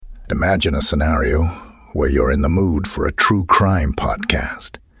Imagine a scenario where you're in the mood for a true crime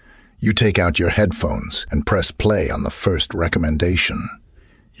podcast. You take out your headphones and press play on the first recommendation.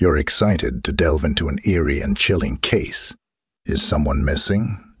 You're excited to delve into an eerie and chilling case. Is someone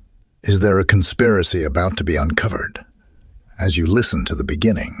missing? Is there a conspiracy about to be uncovered? As you listen to the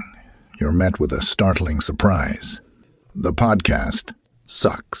beginning, you're met with a startling surprise. The podcast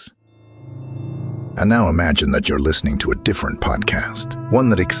sucks. And now imagine that you're listening to a different podcast, one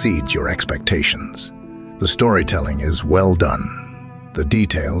that exceeds your expectations. The storytelling is well done. The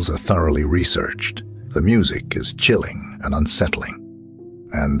details are thoroughly researched. The music is chilling and unsettling.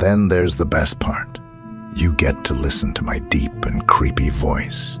 And then there's the best part. You get to listen to my deep and creepy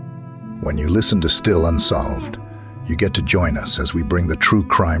voice. When you listen to Still Unsolved, you get to join us as we bring the true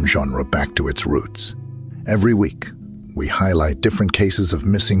crime genre back to its roots. Every week, we highlight different cases of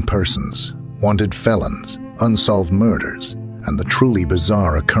missing persons, wanted felons, unsolved murders, and the truly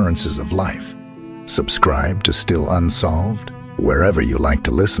bizarre occurrences of life. Subscribe to Still Unsolved wherever you like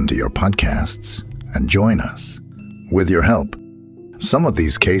to listen to your podcasts and join us. With your help, some of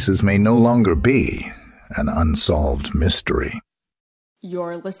these cases may no longer be an unsolved mystery.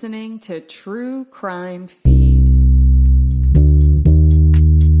 You're listening to True Crime Feed.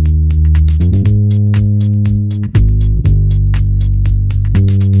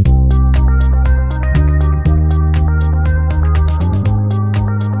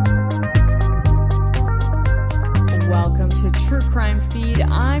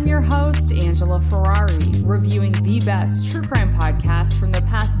 I'm your host, Angela Ferrari, reviewing the best true crime podcast from the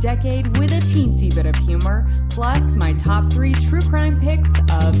past decade with a teensy bit of humor, plus my top 3 true crime picks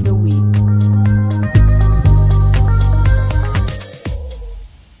of the week.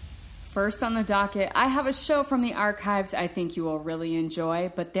 First on the docket, I have a show from the archives I think you will really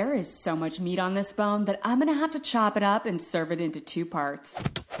enjoy, but there is so much meat on this bone that I'm going to have to chop it up and serve it into 2 parts.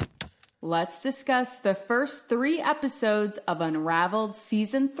 Let's discuss the first 3 episodes of Unraveled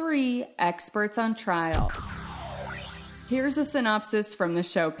Season 3, Experts on Trial. Here's a synopsis from the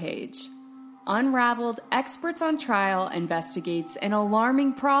show page. Unraveled, Experts on Trial investigates an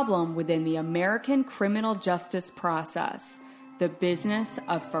alarming problem within the American criminal justice process, the business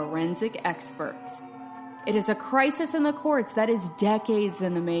of forensic experts. It is a crisis in the courts that is decades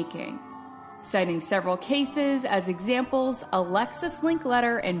in the making. Citing several cases as examples, Alexis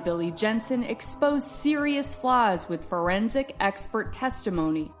Linkletter and Billy Jensen expose serious flaws with forensic expert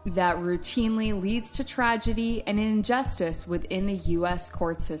testimony that routinely leads to tragedy and injustice within the U.S.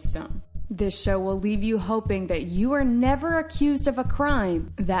 court system. This show will leave you hoping that you are never accused of a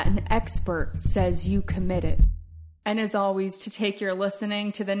crime that an expert says you committed. And as always, to take your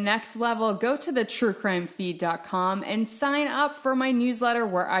listening to the next level, go to thetruecrimefeed.com and sign up for my newsletter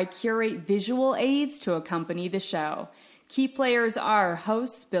where I curate visual aids to accompany the show. Key players are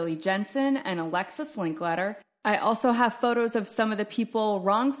hosts Billy Jensen and Alexis Linkletter. I also have photos of some of the people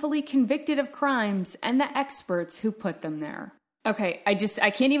wrongfully convicted of crimes and the experts who put them there. Okay, I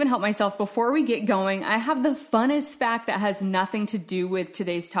can't even help myself. Before we get going, I have the funnest fact that has nothing to do with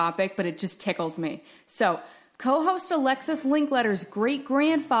today's topic, but it just tickles me. So, co-host Alexis Linkletter's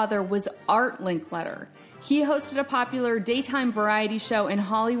great-grandfather was Art Linkletter. He hosted a popular daytime variety show in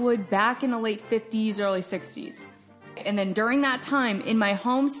Hollywood back in the late 50s, early 60s. And then during that time, in my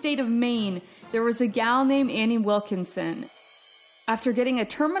home state of Maine, there was a gal named Annie Wilkinson. After getting a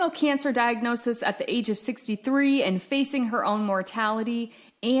terminal cancer diagnosis at the age of 63 and facing her own mortality,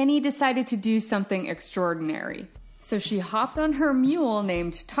 Annie decided to do something extraordinary. So she hopped on her mule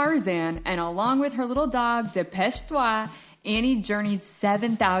named Tarzan, and along with her little dog, Dépêche-toi, Annie journeyed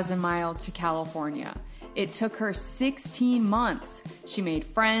 7,000 miles to California. It took her 16 months. She made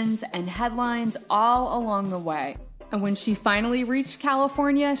friends and headlines all along the way. And when she finally reached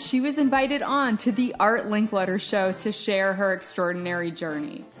California, she was invited on to the Art Linkletter Show to share her extraordinary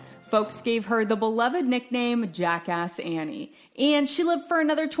journey. Folks gave her the beloved nickname Jackass Annie, and she lived for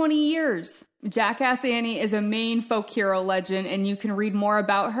another 20 years. Jackass Annie is a Maine folk hero legend, and you can read more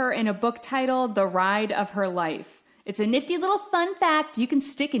about her in a book titled The Ride of Her Life. It's a nifty little fun fact you can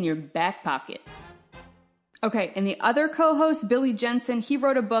stick in your back pocket. Okay, and the other co-host, Billy Jensen, he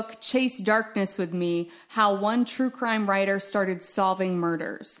wrote a book, Chase Darkness with Me, How One True Crime Writer Started Solving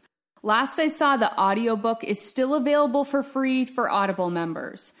Murders. Last I saw, the audiobook is still available for free for Audible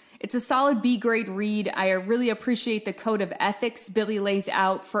members. It's a solid B-grade read. I really appreciate the code of ethics Billy lays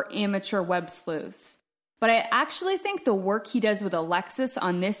out for amateur web sleuths. But I actually think the work he does with Alexis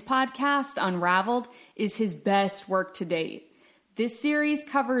on this podcast, Unraveled, is his best work to date. This series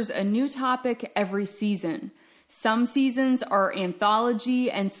covers a new topic every season. Some seasons are anthology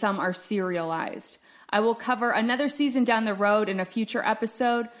and some are serialized. I will cover another season down the road in a future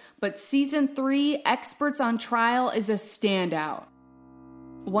episode, but Season 3, Experts on Trial, is a standout.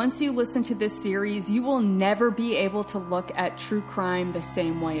 Once you listen to this series, you will never be able to look at true crime the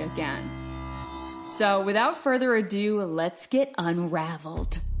same way again. So without further ado, let's get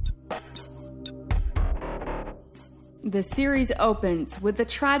unraveled. The series opens with the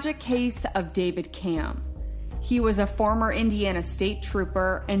tragic case of David Camm. He was a former Indiana State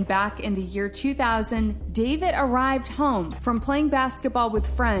Trooper, and back in the year 2000, David arrived home from playing basketball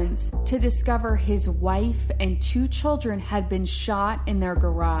with friends to discover his wife and 2 children had been shot in their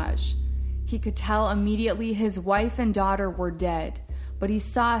garage. He could tell immediately his wife and daughter were dead, but he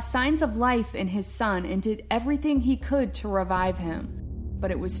saw signs of life in his son and did everything he could to revive him.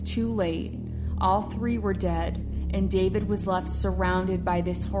 But it was too late. All 3 were dead, and David was left surrounded by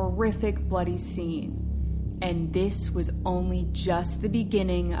this horrific bloody scene. And this was only just the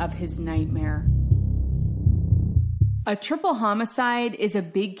beginning of his nightmare. A triple homicide is a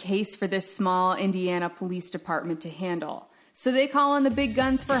big case for this small Indiana police department to handle, so they call in the big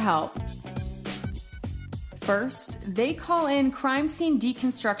guns for help. First, they call in crime scene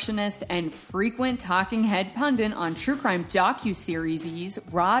deconstructionist and frequent talking head pundit on true crime docuseries,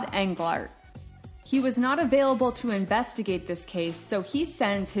 Rod Englert. He was not available to investigate this case, so he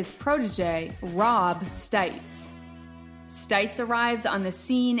sends his protege, Rob Stites. Stites arrives on the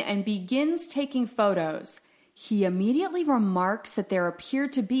scene and begins taking photos. He immediately remarks that there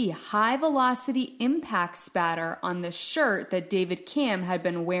appeared to be high-velocity impact spatter on the shirt that David Camm had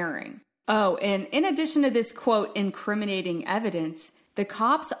been wearing. Oh, and in addition to this, quote, incriminating evidence, the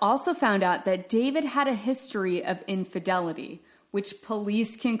cops also found out that David had a history of infidelity, which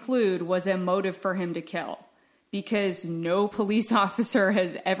police conclude was a motive for him to kill, because no police officer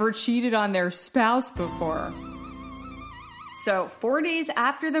has ever cheated on their spouse before. So 4 days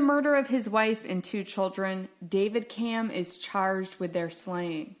after the murder of his wife and 2 children, David Camm is charged with their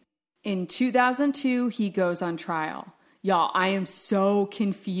slaying. In 2002, he goes on trial. Y'all, I am so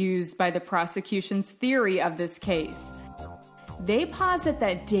confused by the prosecution's theory of this case. They posit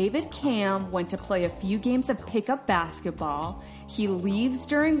that David Camm went to play a few games of pickup basketball. He leaves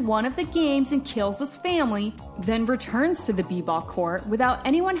during one of the games and kills his family, then returns to the b-ball court without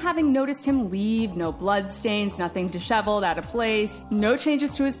anyone having noticed him leave. No blood stains, nothing disheveled, out of place, no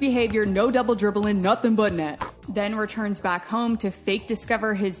changes to his behavior, no double dribbling, nothing but net. Then returns back home to fake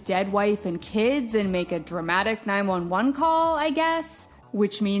discover his dead wife and kids and make a dramatic 911 call, I guess.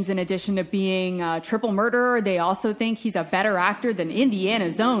 Which means in addition to being a triple murderer, they also think he's a better actor than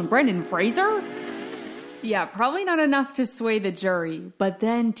Indiana's own Brendan Fraser? Yeah, probably not enough to sway the jury, but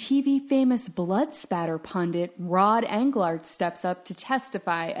then TV famous blood spatter pundit Rod Englert steps up to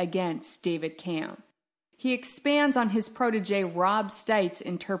testify against David Camm. He expands on his protege Rob Stites'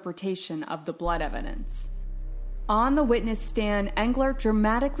 interpretation of the blood evidence. On the witness stand, Englert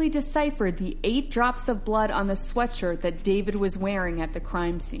dramatically deciphered the 8 drops of blood on the sweatshirt that David was wearing at the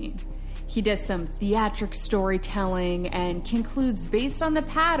crime scene. He does some theatric storytelling and concludes based on the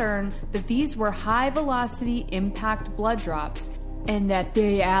pattern that these were high-velocity impact blood drops and that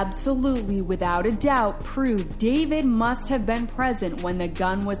they absolutely, without a doubt, prove David must have been present when the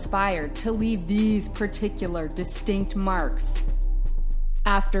gun was fired to leave these particular distinct marks.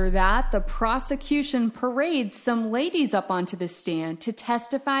 After that, the prosecution parades some ladies up onto the stand to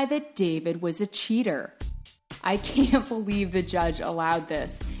testify that David was a cheater. I can't believe the judge allowed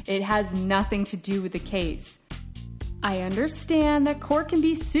this. It has nothing to do with the case. I understand that court can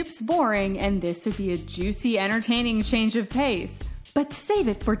be soups boring and this would be a juicy, entertaining change of pace, but save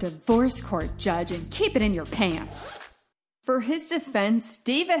it for divorce court, judge, and keep it in your pants. For his defense,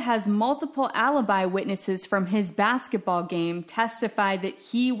 David has multiple alibi witnesses from his basketball game testify that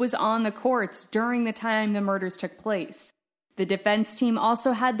he was on the courts during the time the murders took place. The defense team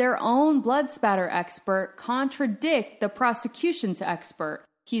also had their own blood spatter expert contradict the prosecution's expert.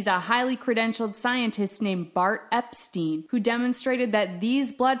 He's a highly credentialed scientist named Bart Epstein, who demonstrated that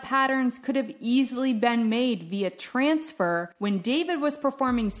these blood patterns could have easily been made via transfer when David was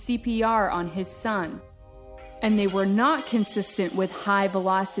performing CPR on his son. And they were not consistent with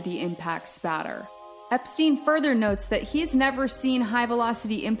high-velocity impact spatter. Epstein further notes that he's never seen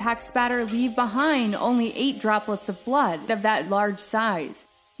high-velocity impact spatter leave behind only 8 droplets of blood of that large size.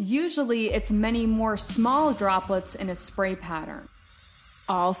 Usually, it's many more small droplets in a spray pattern.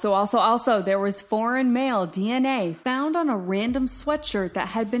 Also, there was foreign male DNA found on a random sweatshirt that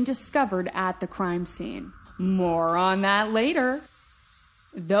had been discovered at the crime scene. More on that later.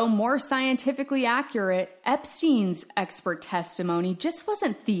 Though more scientifically accurate, Epstein's expert testimony just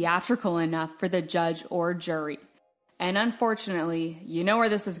wasn't theatrical enough for the judge or jury. And unfortunately, you know where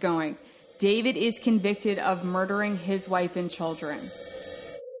this is going. David is convicted of murdering his wife and children.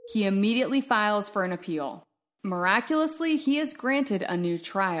 He immediately files for an appeal. Miraculously, he is granted a new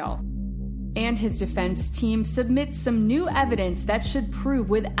trial. And his defense team submits some new evidence that should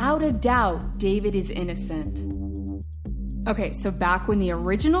prove without a doubt David is innocent. Okay, so back when the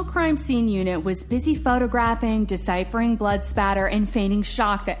original crime scene unit was busy photographing, deciphering blood spatter, and feigning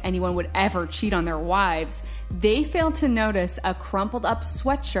shock that anyone would ever cheat on their wives, they failed to notice a crumpled up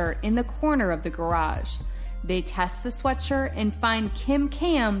sweatshirt in the corner of the garage. They test the sweatshirt and find Kim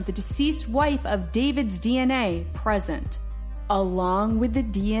Cam, the deceased wife of David's DNA, present, along with the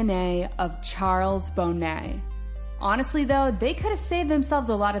DNA of Charles Bonnet. Honestly though, they could have saved themselves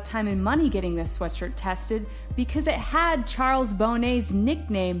a lot of time and money getting this sweatshirt tested because it had Charles Bonnet's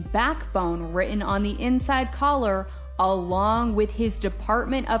nickname, Backbone, written on the inside collar along with his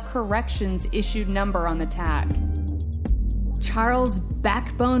Department of Corrections issued number on the tag. Charles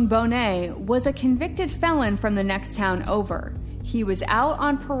Backbone Bonnet was a convicted felon from the next town over. He was out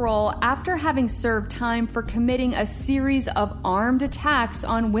on parole after having served time for committing a series of armed attacks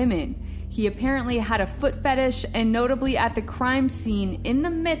on women. He apparently had a foot fetish, and notably at the crime scene, in the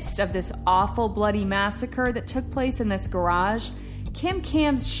midst of this awful bloody massacre that took place in this garage, Kim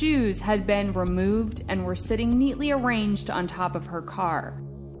Cam's shoes had been removed and were sitting neatly arranged on top of her car.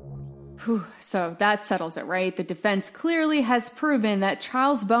 Whew, so that settles it, right? The defense clearly has proven that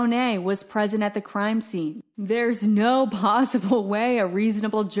Charles Bonnet was present at the crime scene. There's no possible way a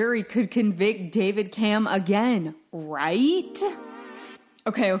reasonable jury could convict David Cam again, right?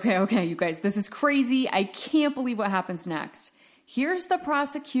 Okay, you guys, this is crazy. I can't believe what happens next. Here's the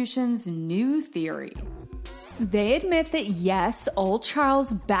prosecution's new theory. They admit that yes, old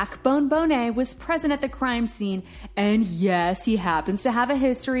Charles Backbone Bonnet was present at the crime scene, and yes, he happens to have a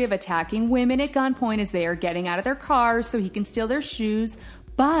history of attacking women at gunpoint as they are getting out of their cars so he can steal their shoes,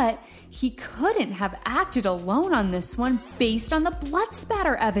 but he couldn't have acted alone on this one based on the blood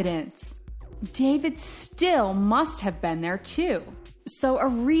spatter evidence. David still must have been there too. So a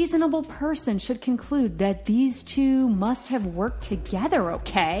reasonable person should conclude that these two must have worked together,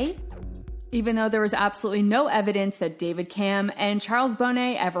 okay? Even though there was absolutely no evidence that David Cam and Charles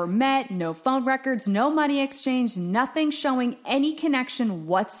Bonnet ever met, no phone records, no money exchange, nothing showing any connection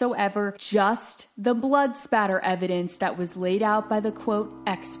whatsoever, just the blood spatter evidence that was laid out by the quote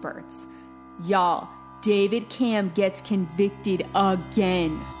experts. Y'all, David Cam gets convicted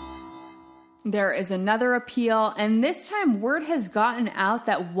again. There is another appeal, and this time word has gotten out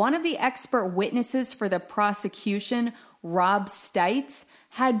that one of the expert witnesses for the prosecution, Rob Stites,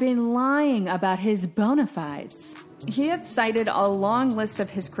 had been lying about his bona fides. He had cited a long list of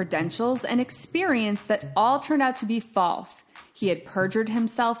his credentials and experience that all turned out to be false. He had perjured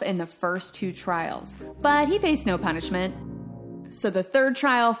himself in the first two trials, but he faced no punishment. So the third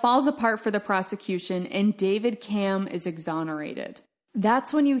trial falls apart for the prosecution, and David Cam is exonerated.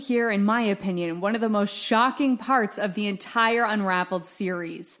 That's when you hear, in my opinion, one of the most shocking parts of the entire Unraveled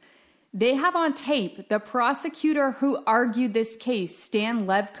series. They have on tape the prosecutor who argued this case, Stan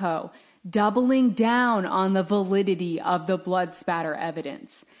Levko, doubling down on the validity of the blood spatter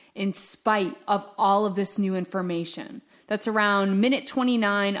evidence, in spite of all of this new information. That's around minute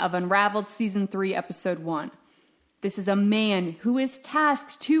 29 of Unraveled Season 3, Episode 1. This is a man who is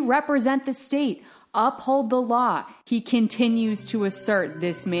tasked to represent the state, uphold the law. He continues to assert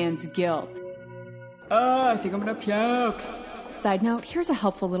this man's guilt. I think I'm gonna puke. Side note, here's a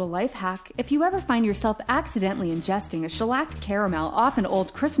helpful little life hack. If you ever find yourself accidentally ingesting a shellacked caramel off an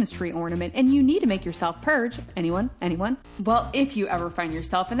old Christmas tree ornament and you need to make yourself purge, anyone? Well, if you ever find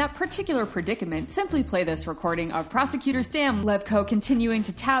yourself in that particular predicament, simply play this recording of Prosecutor Stan Levko continuing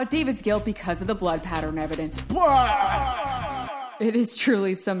to tout David's guilt because of the blood pattern evidence. It is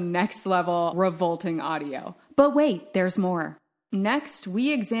truly some next level revolting audio. But wait, there's more. Next,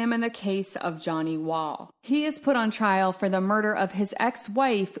 we examine the case of Johnny Wall. He is put on trial for the murder of his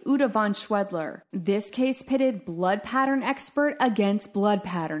ex-wife, Uta von Schwedler. This case pitted blood pattern expert against blood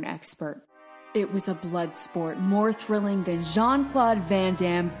pattern expert. It was a blood sport more thrilling than Jean-Claude Van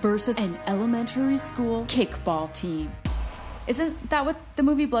Damme versus an elementary school kickball team. Isn't that what the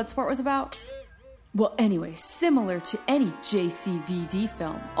movie Bloodsport was about? Well, anyway, similar to any JCVD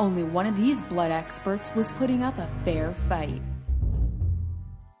film, only one of these blood experts was putting up a fair fight.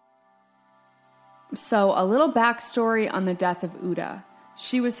 So, a little backstory on the death of Uta.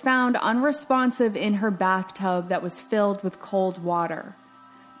 She was found unresponsive in her bathtub that was filled with cold water.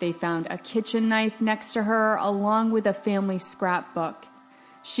 They found a kitchen knife next to her, along with a family scrapbook.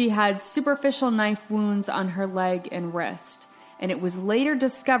 She had superficial knife wounds on her leg and wrist, and it was later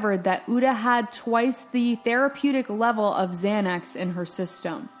discovered that Uta had twice the therapeutic level of Xanax in her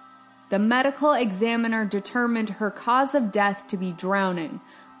system. The medical examiner determined her cause of death to be drowning,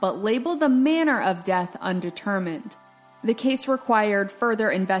 but labeled the manner of death undetermined. The case required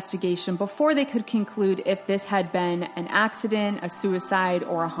further investigation before they could conclude if this had been an accident, a suicide,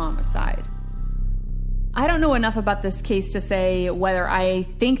 or a homicide. I don't know enough about this case to say whether I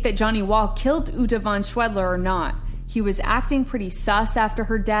think that Johnny Wall killed Uta von Schwedler or not. He was acting pretty sus after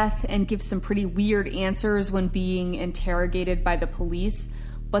her death and gives some pretty weird answers when being interrogated by the police,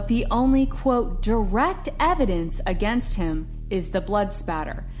 but the only, quote, direct evidence against him is the blood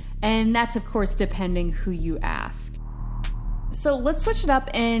spatter, and that's of course depending who you ask. So let's switch it up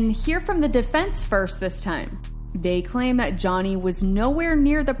and hear from the defense first this time. They claim that Johnny was nowhere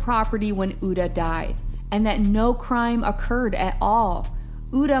near the property when Uta died, and that no crime occurred at all.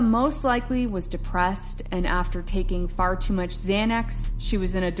 Uta most likely was depressed, and after taking far too much Xanax, she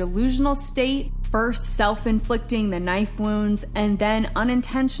was in a delusional state, first self-inflicting the knife wounds, and then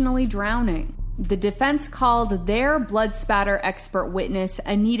unintentionally drowning. The defense called their blood spatter expert witness,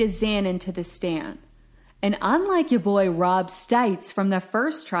 Anita Zanin, to the stand. And unlike your boy Rob Stites from the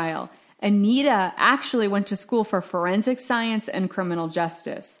first trial, Anita actually went to school for forensic science and criminal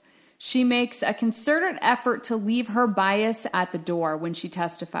justice. She makes a concerted effort to leave her bias at the door when she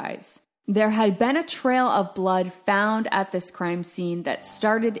testifies. There had been a trail of blood found at this crime scene that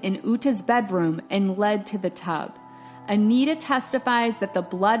started in Uta's bedroom and led to the tub. Anita testifies that the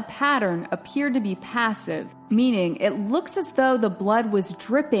blood pattern appeared to be passive, meaning it looks as though the blood was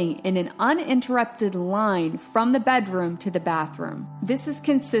dripping in an uninterrupted line from the bedroom to the bathroom. This is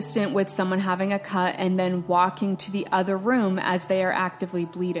consistent with someone having a cut and then walking to the other room as they are actively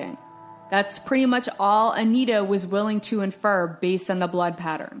bleeding. That's pretty much all Anita was willing to infer based on the blood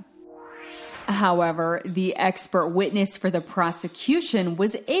pattern. However, the expert witness for the prosecution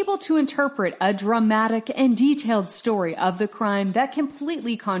was able to interpret a dramatic and detailed story of the crime that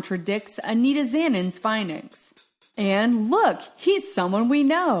completely contradicts Anita Zanin's findings. And look, he's someone we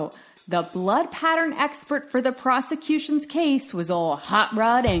know. The blood pattern expert for the prosecution's case was old Hot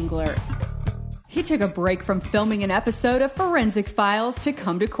Rod Englert. He took a break from filming an episode of Forensic Files to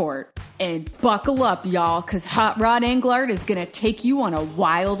come to court. And buckle up, y'all, because Hot Rod Englert is going to take you on a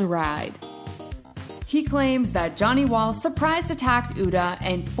wild ride. He claims that Johnny Wall surprise attacked Uta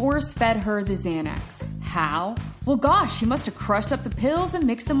and force-fed her the Xanax. How? Well, gosh, he must have crushed up the pills and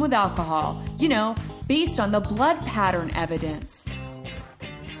mixed them with alcohol. You know, based on the blood pattern evidence.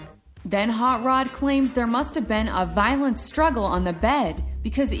 Then Hot Rod claims there must have been a violent struggle on the bed,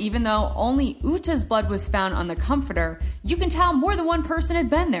 because even though only Uta's blood was found on the comforter, you can tell more than one person had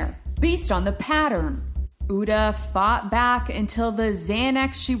been there, based on the pattern. Uta fought back until the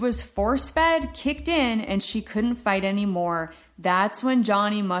Xanax she was force-fed kicked in and she couldn't fight anymore. That's when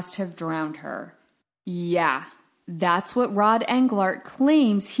Johnny must have drowned her. Yeah, that's what Rod Englert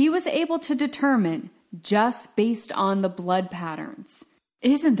claims he was able to determine just based on the blood patterns.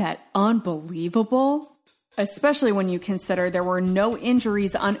 Isn't that unbelievable? Especially when you consider there were no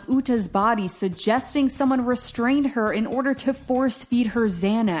injuries on Uta's body suggesting someone restrained her in order to force-feed her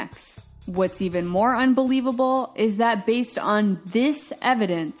Xanax. What's even more unbelievable is that based on this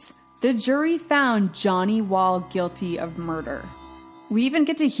evidence, the jury found Johnny Wall guilty of murder. We even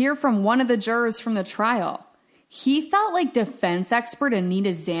get to hear from one of the jurors from the trial. He felt like defense expert Anita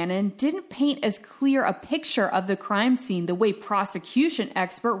Zanin didn't paint as clear a picture of the crime scene the way prosecution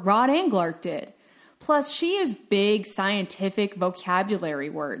expert Rod Englert did. Plus, she used big scientific vocabulary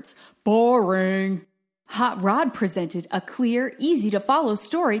words. Boring. Hot Rod presented a clear, easy-to-follow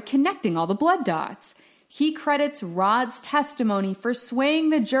story connecting all the blood dots. He credits Rod's testimony for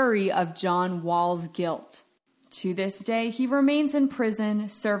swaying the jury of John Wall's guilt. To this day, he remains in prison,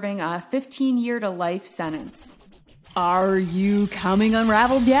 serving a 15-year-to-life sentence. Are you coming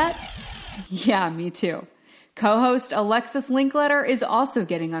unraveled yet? Yeah, me too. Co-host Alexis Linkletter is also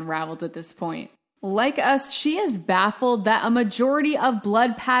getting unraveled at this point. Like us, she is baffled that a majority of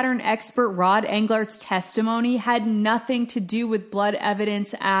blood pattern expert Rod Englert's testimony had nothing to do with blood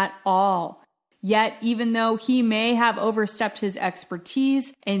evidence at all. Yet, even though he may have overstepped his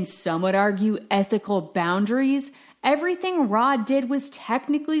expertise and some would argue ethical boundaries, everything Rod did was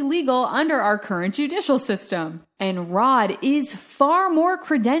technically legal under our current judicial system. And Rod is far more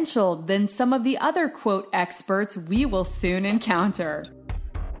credentialed than some of the other quote experts we will soon encounter.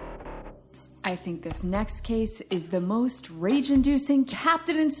 I think this next case is the most rage-inducing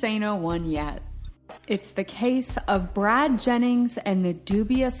Captain Insano one yet. It's the case of Brad Jennings and the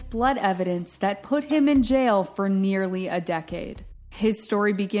dubious blood evidence that put him in jail for nearly a decade. His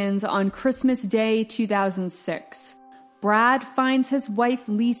story begins on Christmas Day 2006. Brad finds his wife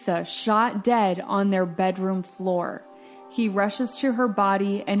Lisa shot dead on their bedroom floor. He rushes to her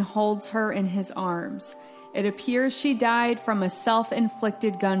body and holds her in his arms. It appears she died from a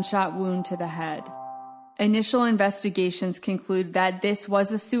self-inflicted gunshot wound to the head. Initial investigations conclude that this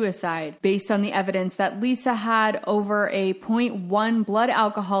was a suicide based on the evidence that Lisa had over a 0.1 blood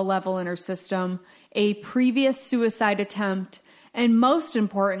alcohol level in her system, a previous suicide attempt, and most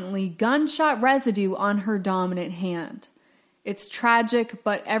importantly, gunshot residue on her dominant hand. It's tragic,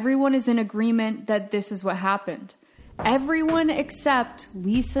 but everyone is in agreement that this is what happened. Everyone except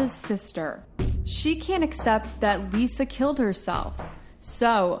Lisa's sister. She can't accept that Lisa killed herself.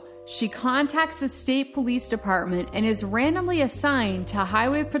 So, she contacts the state police department and is randomly assigned to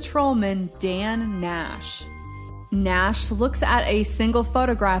Highway Patrolman Dan Nash. Nash looks at a single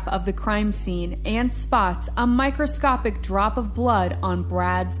photograph of the crime scene and spots a microscopic drop of blood on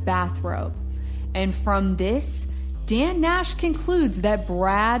Brad's bathrobe. And from this, Dan Nash concludes that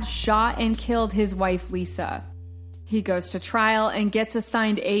Brad shot and killed his wife Lisa. He goes to trial and gets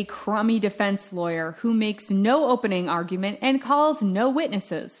assigned a crummy defense lawyer who makes no opening argument and calls no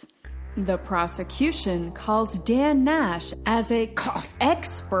witnesses. The prosecution calls Dan Nash as a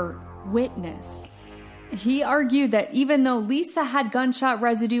expert witness. He argued that even though Lisa had gunshot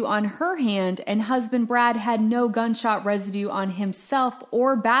residue on her hand and husband Brad had no gunshot residue on himself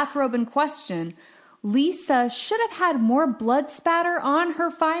or bathrobe in question, Lisa should have had more blood spatter on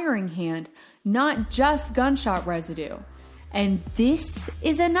her firing hand, not just gunshot residue. And this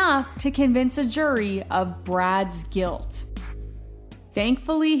is enough to convince a jury of Brad's guilt.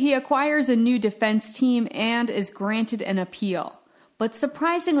 Thankfully, he acquires a new defense team and is granted an appeal. But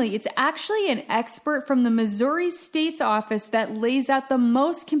surprisingly, it's actually an expert from the Missouri State's office that lays out the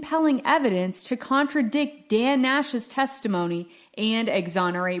most compelling evidence to contradict Dan Nash's testimony and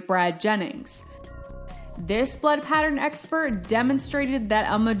exonerate Brad Jennings. This blood pattern expert demonstrated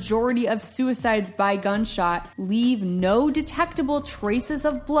that a majority of suicides by gunshot leave no detectable traces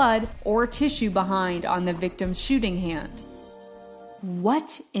of blood or tissue behind on the victim's shooting hand.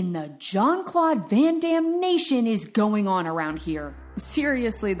 What in the Jean-Claude Van Damme nation is going on around here?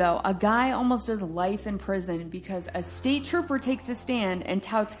 Seriously though, a guy almost does life in prison because a state trooper takes a stand and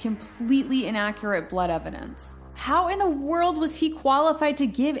touts completely inaccurate blood evidence. How in the world was he qualified to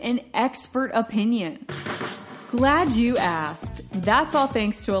give an expert opinion? Glad you asked. That's all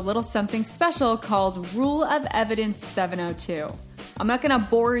thanks to a little something special called Rule of Evidence 702. I'm not going to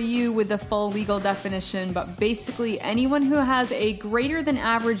bore you with the full legal definition, but basically anyone who has a greater than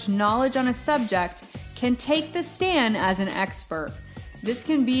average knowledge on a subject can take the stand as an expert. This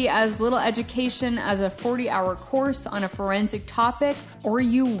can be as little education as a 40-hour course on a forensic topic, or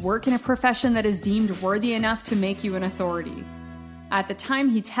you work in a profession that is deemed worthy enough to make you an authority. At the time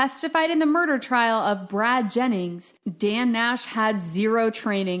he testified in the murder trial of Brad Jennings, Dan Nash had zero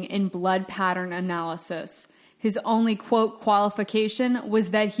training in blood pattern analysis. His only, quote, qualification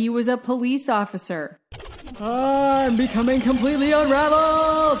was that he was a police officer. I'm becoming completely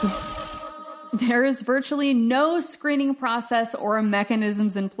unraveled! There is virtually no screening process or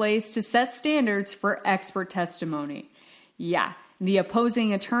mechanisms in place to set standards for expert testimony. Yeah, the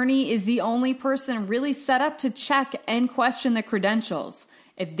opposing attorney is the only person really set up to check and question the credentials.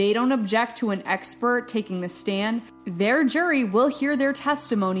 If they don't object to an expert taking the stand, their jury will hear their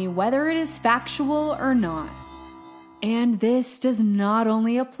testimony whether it is factual or not. And this does not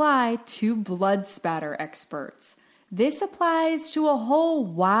only apply to blood spatter experts. This applies to a whole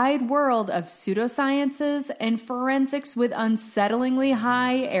wide world of pseudosciences and forensics with unsettlingly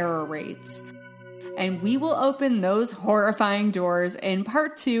high error rates. And we will open those horrifying doors in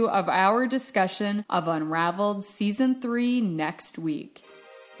part 2 of our discussion of Unraveled Season 3 next week.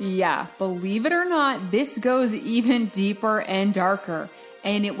 Yeah, believe it or not, this goes even deeper and darker,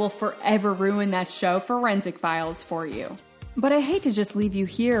 and it will forever ruin that show Forensic Files for you. But I hate to just leave you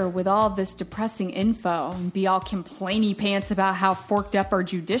here with all of this depressing info and be all complainy pants about how forked up our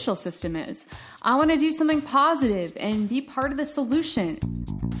judicial system is. I want to do something positive and be part of the solution.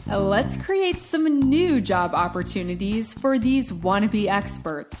 Let's create some new job opportunities for these wannabe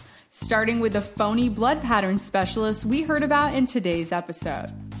experts, starting with the phony blood pattern specialists we heard about in today's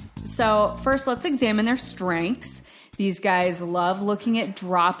episode. So first, let's examine their strengths. These guys love looking at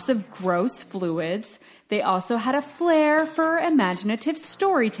drops of gross fluids. They also had a flair for imaginative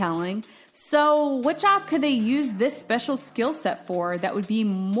storytelling. So what job could they use this special skill set for that would be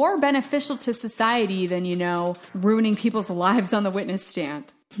more beneficial to society than, ruining people's lives on the witness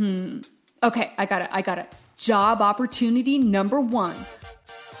stand? Okay, I got it. Job opportunity number 1.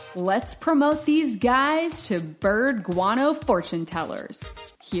 Let's promote these guys to bird guano fortune tellers.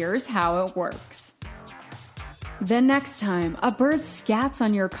 Here's how it works. The next time a bird scats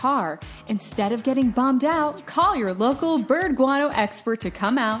on your car Instead of getting bummed out, call your local bird guano expert to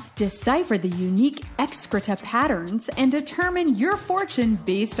come out, decipher the unique excreta patterns, and determine your fortune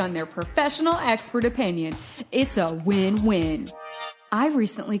based on their professional expert opinion. It's a win-win. I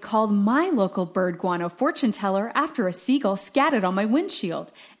recently called my local bird guano fortune teller after a seagull scattered on my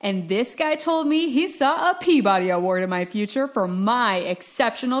windshield, and this guy told me he saw a Peabody Award in my future for my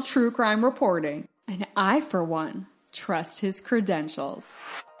exceptional true crime reporting. And I, for one, trust his credentials.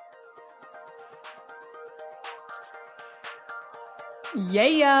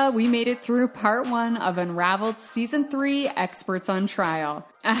 Yeah, we made it through part 1 of Unraveled Season 3, Experts on Trial.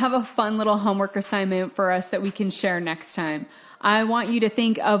 I have a fun little homework assignment for us that we can share next time. I want you to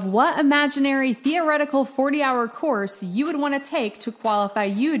think of what imaginary theoretical 40-hour course you would want to take to qualify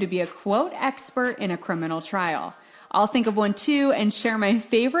you to be a quote expert in a criminal trial. I'll think of one too and share my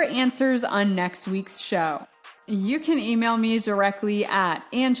favorite answers on next week's show. You can email me directly at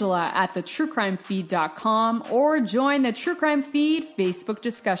angela@thetruecrimefeed.com or join the True Crime Feed Facebook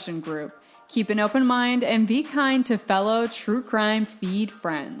discussion group. Keep an open mind and be kind to fellow True Crime Feed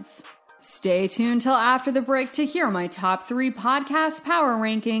friends. Stay tuned till after the break to hear my top 3 podcast power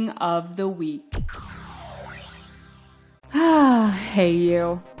ranking of the week. Hey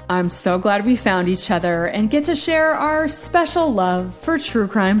you. I'm so glad we found each other and get to share our special love for true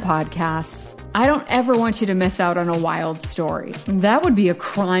crime podcasts. I don't ever want you to miss out on a wild story. That would be a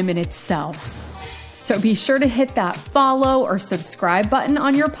crime in itself. So be sure to hit that follow or subscribe button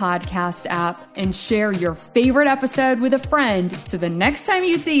on your podcast app and share your favorite episode with a friend so the next time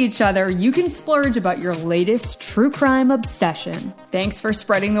you see each other, you can splurge about your latest true crime obsession. Thanks for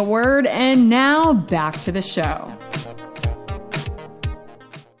spreading the word, and now back to the show.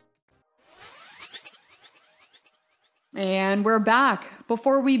 And we're back.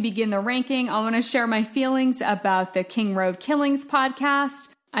 Before we begin the ranking, I want to share my feelings about the King Road Killings podcast.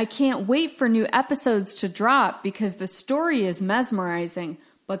 I can't wait for new episodes to drop because the story is mesmerizing,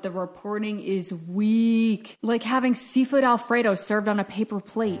 but the reporting is weak. Like having seafood Alfredo served on a paper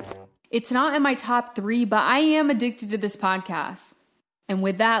plate. It's not in my top 3, but I am addicted to this podcast. And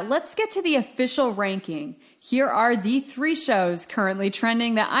with that, let's get to the official ranking. Here are the 3 shows currently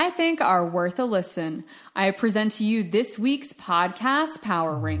trending that I think are worth a listen. I present to you this week's podcast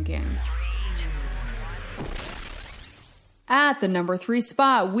power ranking. At the number 3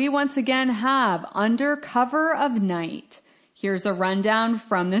 spot, we once again have Under Cover of Night. Here's a rundown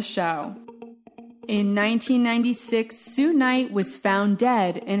from the show. In 1996, Sue Knight was found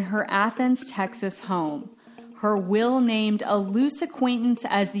dead in her Athens, Texas home. Her will named a loose acquaintance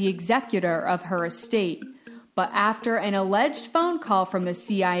as the executor of her estate. But after an alleged phone call from the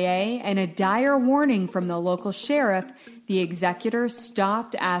CIA and a dire warning from the local sheriff, the executor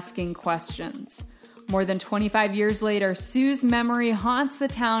stopped asking questions. More than 25 years later, Sue's memory haunts the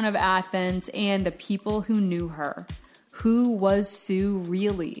town of Athens and the people who knew her. Who was Sue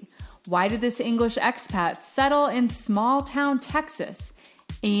really? Why did this English expat settle in small-town Texas?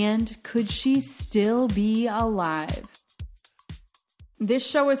 And could she still be alive? This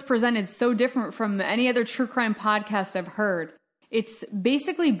show is presented so different from any other true crime podcast I've heard. It's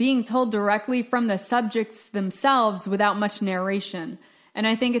basically being told directly from the subjects themselves without much narration. And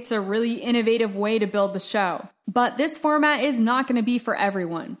I think it's a really innovative way to build the show. But this format is not going to be for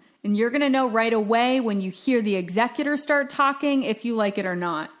everyone. And you're going to know right away when you hear the executor start talking if you like it or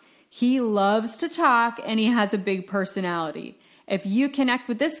not. He loves to talk and he has a big personality. If you connect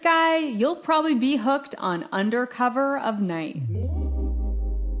with this guy, you'll probably be hooked on Under Cover of Night.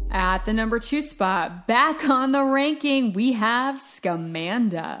 At the number 2 spot, back on the ranking, we have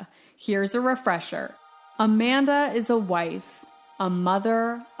Scamanda. Here's a refresher. Amanda is a wife, a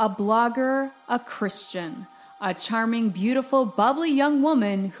mother, a blogger, a Christian, a charming, beautiful, bubbly young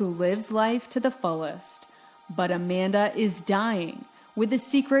woman who lives life to the fullest. But Amanda is dying with a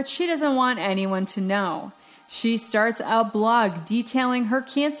secret she doesn't want anyone to know. She starts a blog detailing her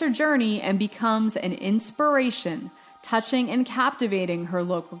cancer journey and becomes an inspiration, touching and captivating her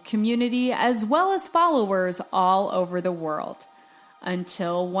local community as well as followers all over the world.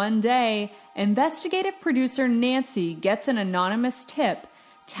 Until one day, investigative producer Nancy gets an anonymous tip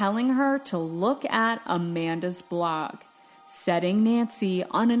telling her to look at Amanda's blog, setting Nancy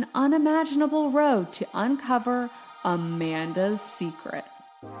on an unimaginable road to uncover Amanda's secret.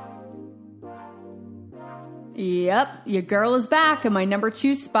 Yep, your girl is back in my number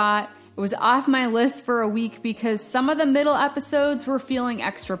 2 spot. It was off my list for a week because some of the middle episodes were feeling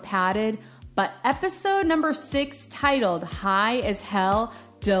extra padded, but episode number 6, titled High as Hell,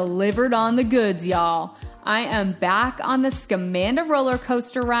 delivered on the goods, y'all. I am back on the Scamanda roller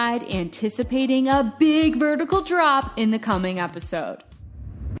coaster ride, anticipating a big vertical drop in the coming episode.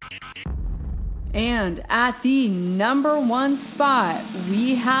 And at the number 1 spot,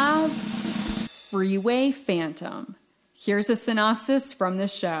 we have Freeway Phantom. Here's a synopsis from the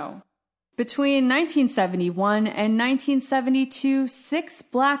show. Between 1971 and 1972, 6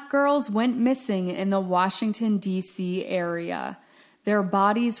 black girls went missing in the Washington, D.C. area. Their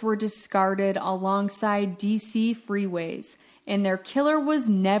bodies were discarded alongside D.C. freeways, and their killer was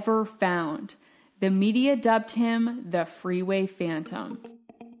never found. The media dubbed him the Freeway Phantom.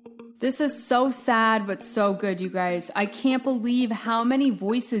 This is so sad, but so good, you guys. I can't believe how many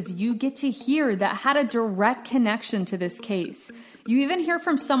voices you get to hear that had a direct connection to this case. You even hear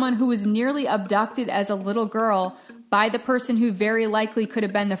from someone who was nearly abducted as a little girl by the person who very likely could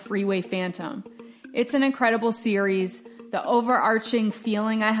have been the Freeway Phantom. It's an incredible series. The overarching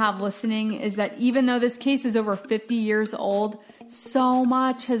feeling I have listening is that even though this case is over 50 years old, so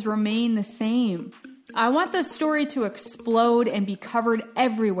much has remained the same. I want this story to explode and be covered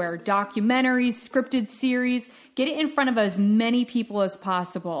everywhere. Documentaries, scripted series, get it in front of as many people as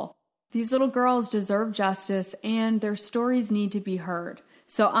possible. These little girls deserve justice and their stories need to be heard.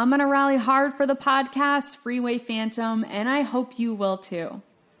 So I'm going to rally hard for the podcast, Freeway Phantom, and I hope you will too.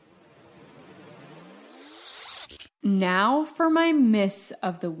 Now for my miss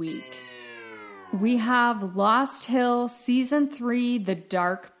of the week. We have Lost Hill Season 3, The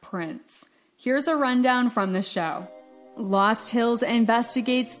Dark Prince. Here's a rundown from the show. Lost Hills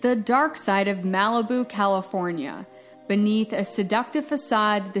investigates the dark side of Malibu, California. Beneath a seductive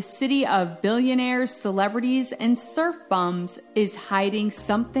facade, the city of billionaires, celebrities, and surf bums is hiding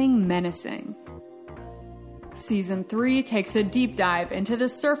something menacing. Season 3 takes a deep dive into the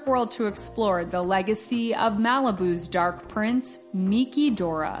surf world to explore the legacy of Malibu's dark prince, Miki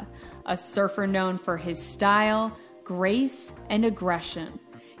Dora, a surfer known for his style, grace, and aggression.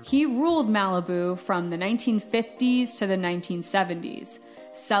 He ruled Malibu from the 1950s to the 1970s.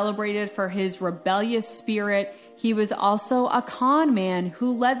 Celebrated for his rebellious spirit, he was also a con man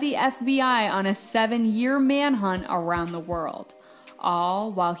who led the FBI on a 7-year manhunt around the world,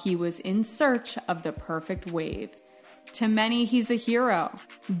 all while he was in search of the perfect wave. To many, he's a hero,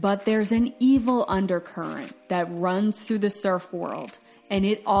 but there's an evil undercurrent that runs through the surf world, and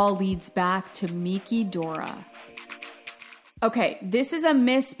it all leads back to Miki Dora. Okay, this is a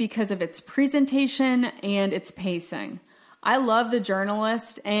miss because of its presentation and its pacing. I love The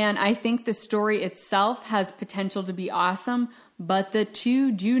Journalist, and I think the story itself has potential to be awesome, but the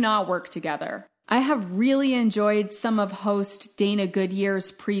two do not work together. I have really enjoyed some of host Dana Goodyear's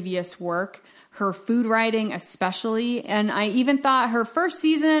previous work, her food writing especially, and I even thought her first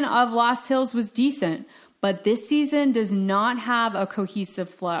season of Lost Hills was decent, but this season does not have a cohesive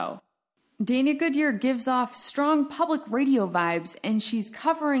flow. Dana Goodyear gives off strong public radio vibes, and she's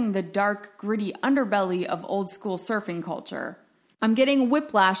covering the dark, gritty underbelly of old school surfing culture. I'm getting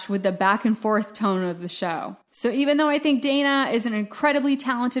whiplash with the back and forth tone of the show. So even though I think Dana is an incredibly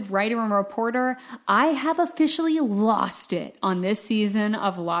talented writer and reporter, I have officially lost it on this season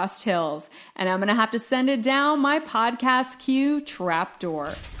of Lost Hills, and I'm going to have to send it down my podcast queue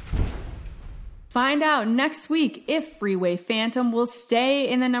trapdoor. Find out next week if Freeway Phantom will stay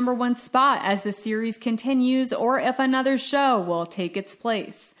in the number 1 spot as the series continues, or if another show will take its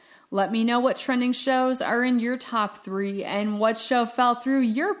place. Let me know what trending shows are in your top 3 and what show fell through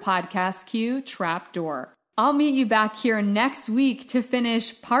your podcast queue trapdoor. I'll meet you back here next week to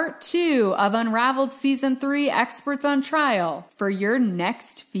finish part 2 of Unraveled Season 3 Experts on Trial for your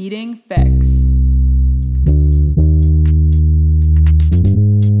next feeding fix.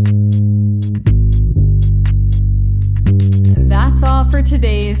 That's all for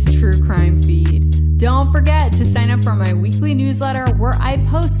today's True Crime Feed. Don't forget to sign up for my weekly newsletter where I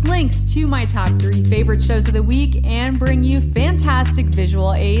post links to my top 3 favorite shows of the week and bring you fantastic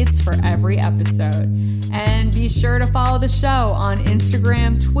visual aids for every episode. And be sure to follow the show on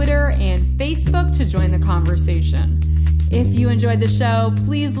Instagram, Twitter, and Facebook to join the conversation. If you enjoyed the show,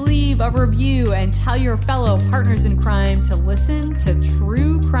 please leave a review and tell your fellow partners in crime to listen to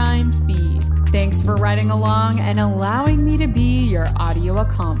True Crime Feed. Thanks for riding along and allowing me to be your audio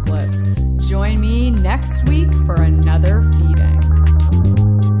accomplice. Join me next week for another feeding.